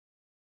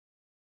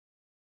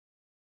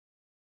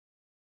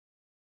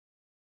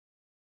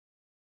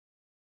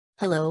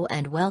Hello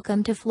and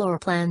welcome to Floor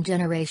Plan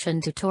Generation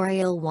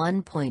Tutorial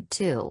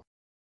 1.2.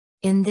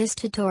 In this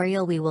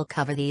tutorial we will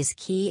cover these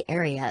key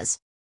areas.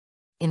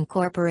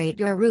 Incorporate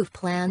your roof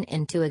plan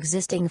into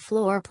existing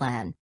floor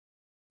plan.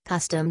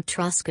 Custom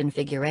truss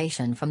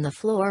configuration from the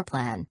floor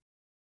plan.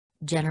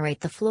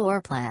 Generate the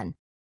floor plan.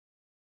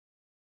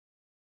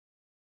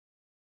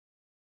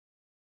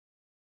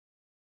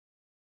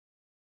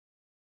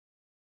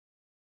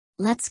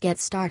 Let's get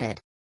started.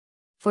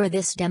 For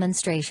this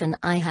demonstration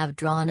I have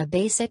drawn a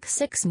basic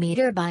 6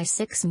 meter by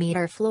 6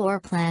 meter floor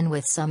plan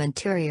with some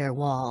interior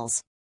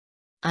walls.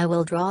 I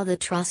will draw the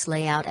truss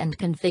layout and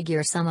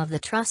configure some of the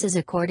trusses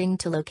according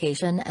to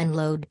location and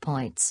load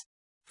points.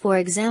 For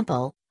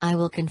example, I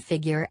will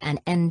configure an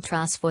end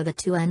truss for the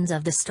two ends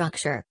of the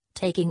structure,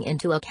 taking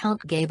into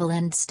account gable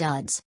end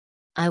studs.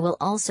 I will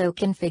also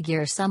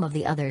configure some of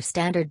the other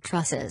standard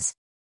trusses.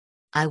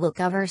 I will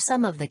cover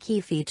some of the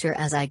key feature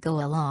as I go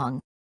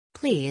along.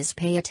 Please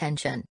pay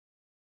attention.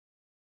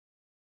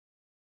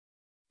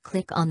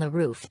 Click on the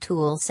Roof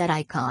Tool Set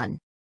icon.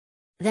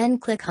 Then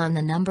click on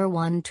the number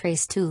 1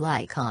 Trace Tool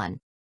icon.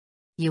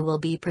 You will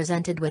be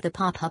presented with a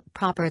pop-up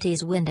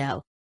Properties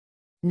window.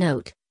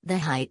 Note, the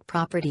height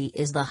property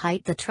is the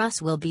height the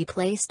truss will be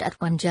placed at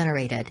when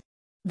generated.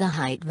 The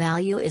height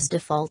value is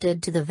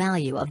defaulted to the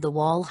value of the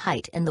wall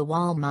height in the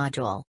wall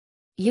module.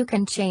 You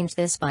can change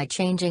this by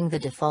changing the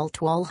default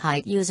wall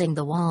height using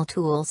the Wall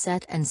Tool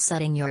Set and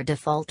setting your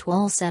default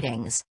wall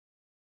settings.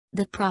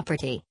 The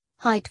property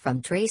Height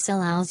from Trace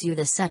allows you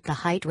to set the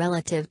height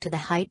relative to the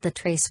height the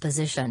trace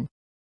position.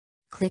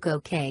 Click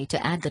OK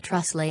to add the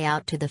truss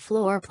layout to the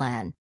floor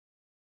plan.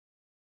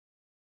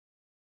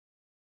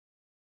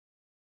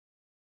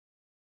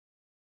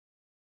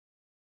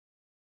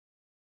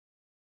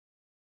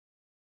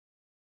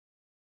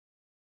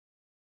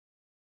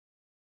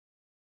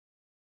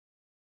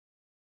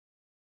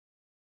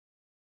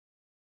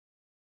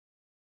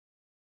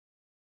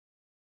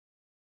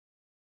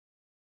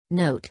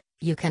 Note,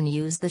 you can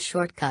use the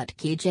shortcut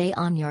key J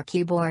on your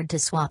keyboard to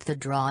swap the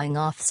drawing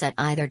offset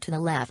either to the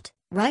left,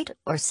 right,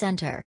 or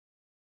center.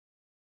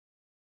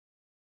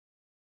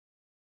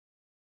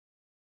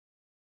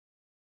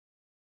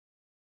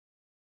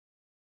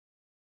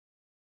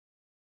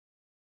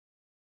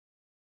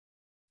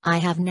 I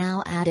have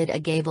now added a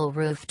gable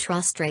roof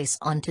truss trace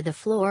onto the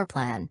floor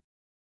plan.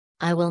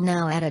 I will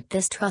now edit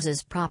this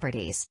truss's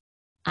properties.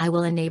 I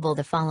will enable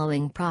the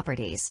following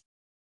properties.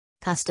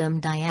 Custom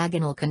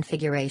diagonal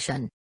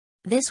configuration.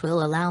 This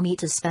will allow me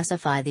to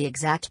specify the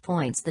exact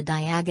points the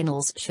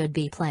diagonals should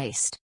be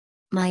placed.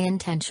 My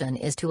intention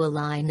is to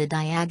align the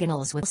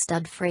diagonals with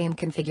stud frame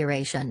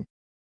configuration.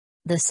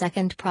 The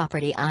second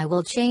property I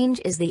will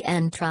change is the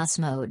end truss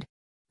mode.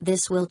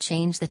 This will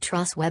change the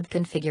truss web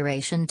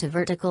configuration to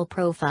vertical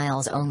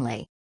profiles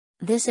only.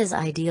 This is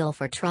ideal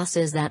for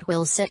trusses that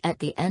will sit at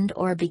the end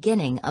or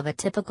beginning of a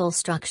typical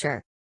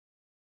structure.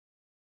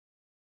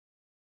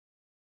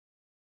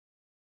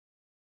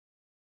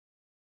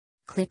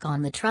 Click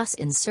on the Truss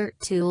Insert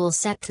tool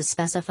set to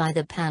specify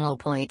the panel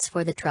points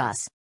for the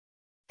truss.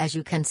 As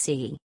you can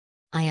see,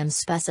 I am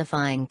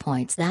specifying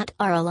points that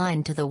are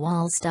aligned to the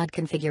wall stud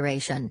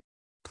configuration.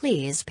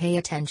 Please pay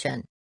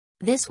attention.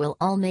 This will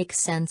all make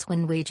sense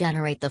when we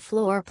generate the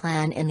floor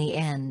plan in the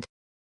end.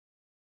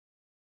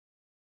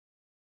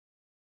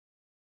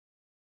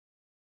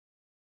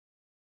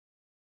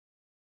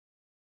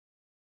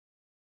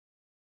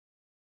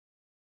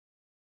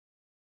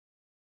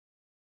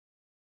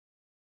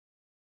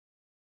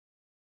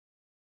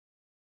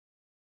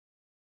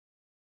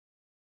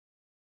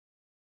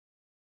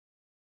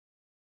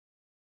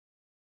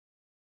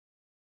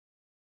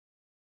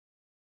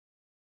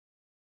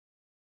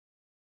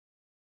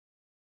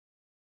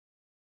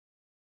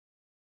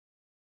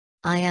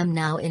 I am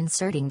now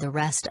inserting the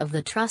rest of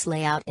the truss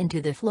layout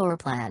into the floor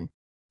plan.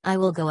 I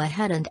will go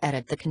ahead and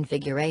edit the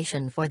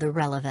configuration for the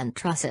relevant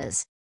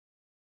trusses.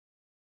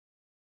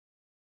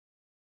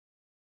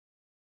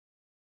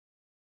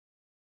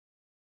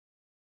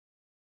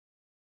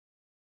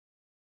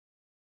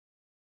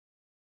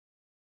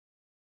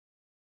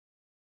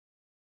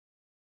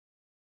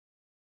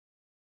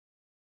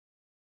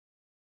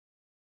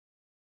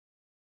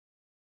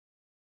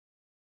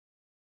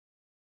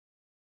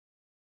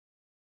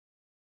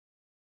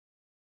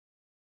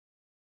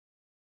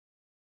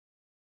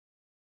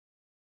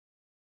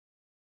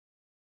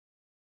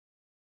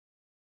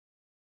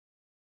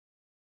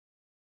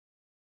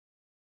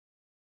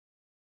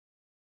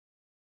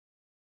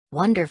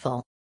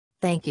 Wonderful.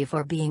 Thank you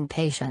for being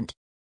patient.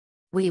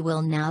 We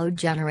will now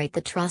generate the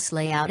truss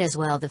layout as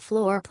well the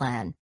floor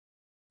plan.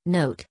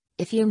 Note,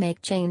 if you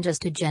make changes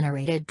to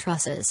generated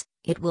trusses,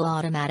 it will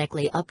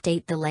automatically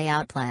update the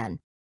layout plan.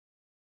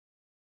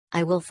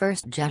 I will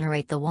first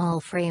generate the wall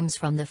frames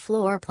from the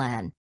floor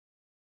plan.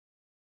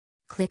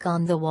 Click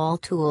on the Wall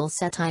Tool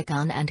Set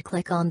icon and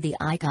click on the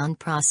icon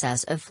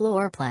Process of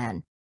Floor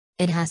Plan.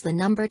 It has the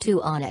number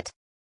 2 on it.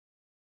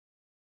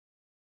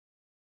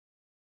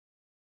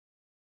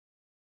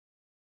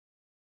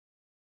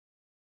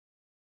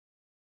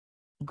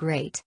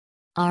 Great.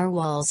 Our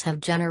walls have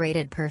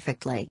generated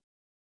perfectly.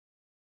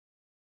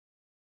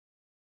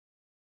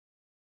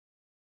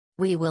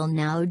 We will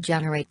now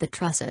generate the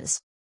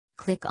trusses.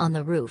 Click on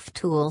the roof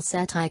tool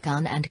set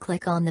icon and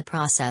click on the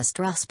process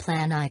truss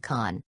plan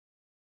icon.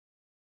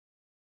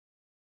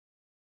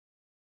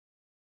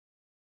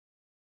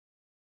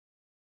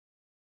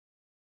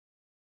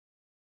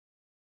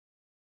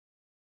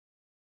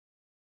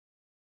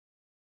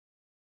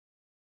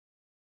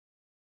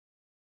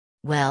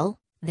 Well,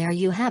 there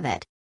you have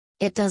it.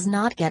 It does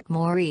not get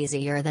more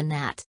easier than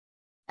that.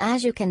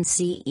 As you can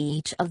see,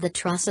 each of the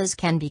trusses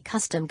can be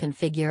custom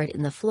configured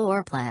in the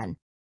floor plan.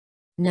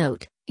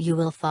 Note, you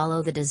will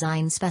follow the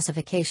design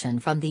specification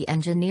from the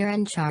engineer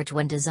in charge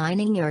when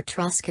designing your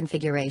truss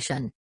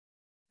configuration.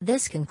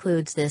 This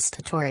concludes this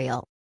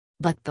tutorial.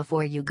 But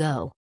before you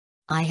go,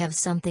 I have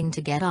something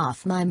to get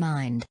off my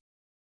mind.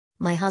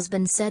 My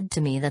husband said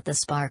to me that the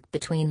spark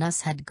between us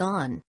had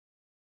gone.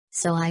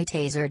 So I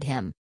tasered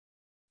him.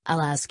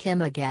 I'll ask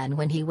him again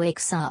when he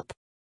wakes up.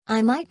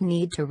 I might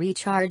need to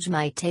recharge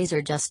my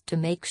taser just to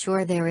make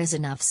sure there is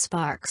enough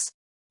sparks.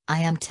 I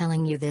am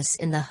telling you this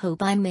in the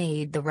hope I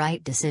made the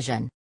right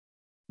decision.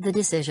 The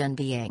decision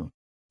being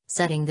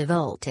setting the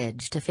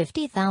voltage to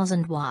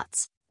 50,000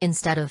 watts,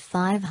 instead of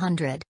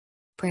 500.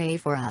 Pray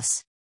for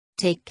us.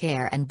 Take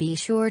care and be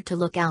sure to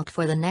look out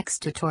for the next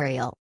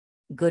tutorial.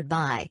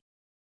 Goodbye.